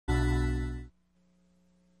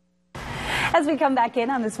As we come back in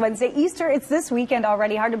on this Wednesday, Easter, it's this weekend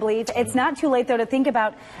already. Hard to believe. It's not too late, though, to think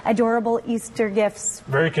about adorable Easter gifts.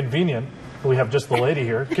 Very convenient. We have just the lady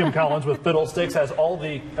here. Kim Collins with Fiddle, Stix has all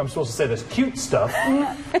the, I'm supposed to say this, cute stuff.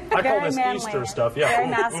 I call this manly. Easter stuff. Yeah. Very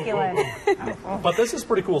masculine. But this is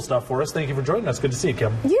pretty cool stuff for us. Thank you for joining us. Good to see you,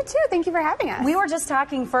 Kim. You too. Thank you for having us. We were just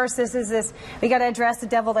talking first. We got to address the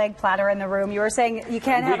deviled egg platter in the room. You were saying you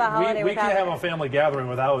can't have a holiday we without can't have a family gathering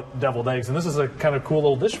without deviled eggs, and this is a kind of cool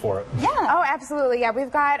little dish for it. Yeah. Oh, absolutely. Yeah,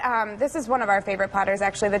 we've got, this is one of our favorite platters,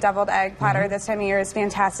 actually. The deviled egg platter this time of year is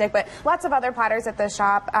fantastic, but lots of other platters at the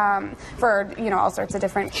shop for, you know, all sorts of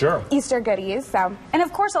different Easter goodies. So. And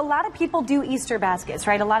of course, a lot of people do Easter baskets,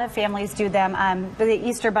 right? A lot of families do them. The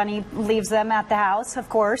Easter bunny leaves them at the house, of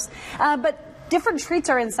course. But different treats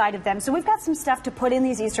are inside of them. So we've got some stuff to put in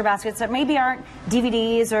these Easter baskets that maybe aren't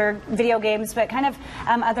DVDs or video games, but kind of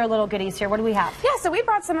other little goodies here. What do we have? Yeah, so we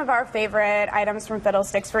brought some of our favorite items from Fiddle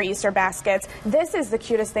Stix for Easter baskets. This is the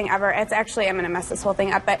cutest thing ever. It's actually, I'm going to mess this whole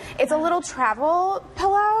thing up, but it's a little travel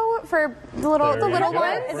pillow for the little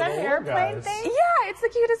one. Is that an airplane thing? Yeah, it's the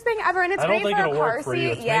cutest thing ever, and it's great for a car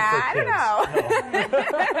seat. Yeah, I don't know.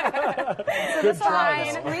 So this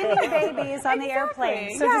line, screaming babies on the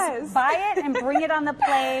airplane. So just buy it and bring it on the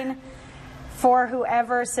plane for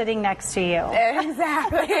whoever's sitting next to you.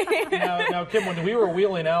 Exactly. Now, Kim, when we were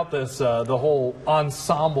wheeling out this, the whole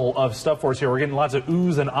ensemble of stuff for us here, we're getting lots of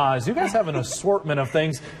oohs and ahs. You guys have an assortment of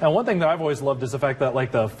things, and one thing that I've always loved is the fact that,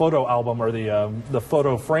 like, the photo album or the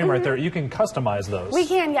photo frame right there, you can customize those. We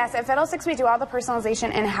can, yes. At Fiddle Stix, we do all the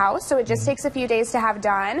personalization in-house, so it just takes a few days to have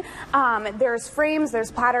done. There's frames,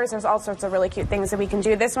 there's platters, there's all sorts of really cute things that we can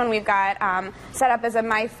do. This one we've got set up as a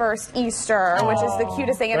My First Easter, which is the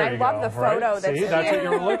cutest thing, and I love the photo. See, that's what you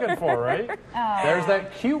were looking for, right? There's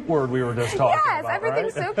that cute word we were just talking about. Yes,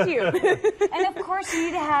 everything's so cute. And of course, you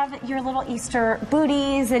need to have your little Easter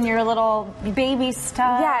booties and your little baby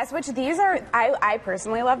stuff. Yes, which these are, I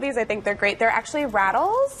personally love these. I think they're great. They're actually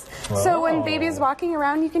rattles. Oh. So when baby's walking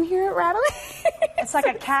around, you can hear it rattling. It's like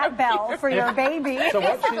a cat bell for your baby. So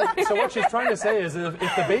what she's trying to say is if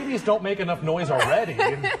the babies don't make enough noise already,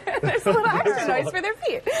 there's a little extra noise for their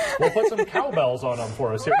feet. We'll put some cowbells on them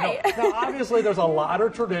for us here. Right. Now, obviously, there's a lot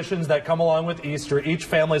of traditions that come along with Easter. Each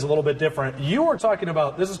family is a little bit different. You were talking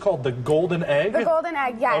about, this is called the golden egg? The golden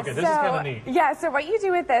egg, yes. Okay, this is kind of neat. Yeah, so what you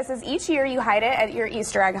do with this is each year you hide it at your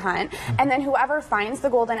Easter egg hunt, and then whoever finds the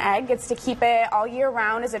golden egg gets to keep it all year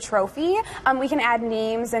round as a trophy. We can add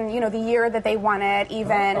names and, you know, the year that they won it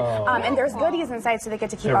even. And there's goodies inside, so they get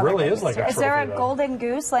to keep all their goodies. It really is like a trophy, Is there a golden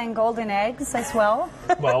goose laying golden eggs as well?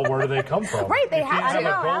 Well, where do they come from? Right, they have to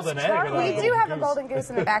have a golden egg. We do have a golden goose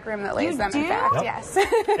in the back room that lays them, in fact, yes.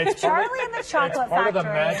 It's Charlie and the Chocolate Factory. Part of the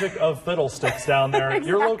magic of Fiddle Stix down there. Exactly.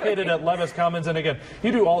 You're located at Levis Commons, and again,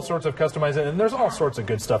 you do all sorts of customizing, and there's all sorts of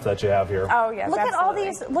good stuff that you have here. Oh yes, look at all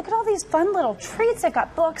these fun little treats. They've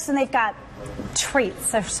got books and they've got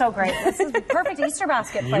treats. They're so great. This is the perfect Easter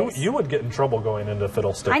basket place. You would get in trouble going into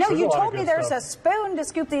Fiddle Stix. I know, you told me there's a spoon to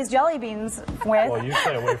scoop these jelly beans with. Well, you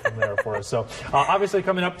stay away from there for us. So, obviously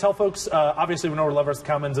coming up, tell folks, obviously we know where Levis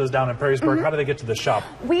Commons is down in Perrysburg. How do they get to the shop?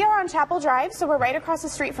 We are on Chapel Drive, so we're right across the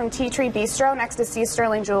street from Tea Tree Bistro next to C.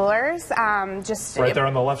 Sterling Jewelers. Just right there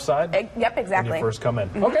on the left side? Yep, exactly. When you first come in.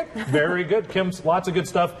 Okay, very good. Kim's, lots of good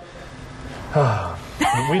stuff.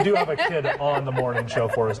 We do have a kid on the morning show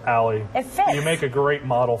for us, Allie. It fits. You make a great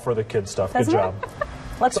model for the kid stuff. Doesn't good job.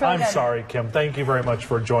 Looks really I'm good. sorry, Kim. Thank you very much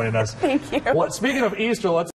for joining us. Thank you. Well, speaking of Easter, let's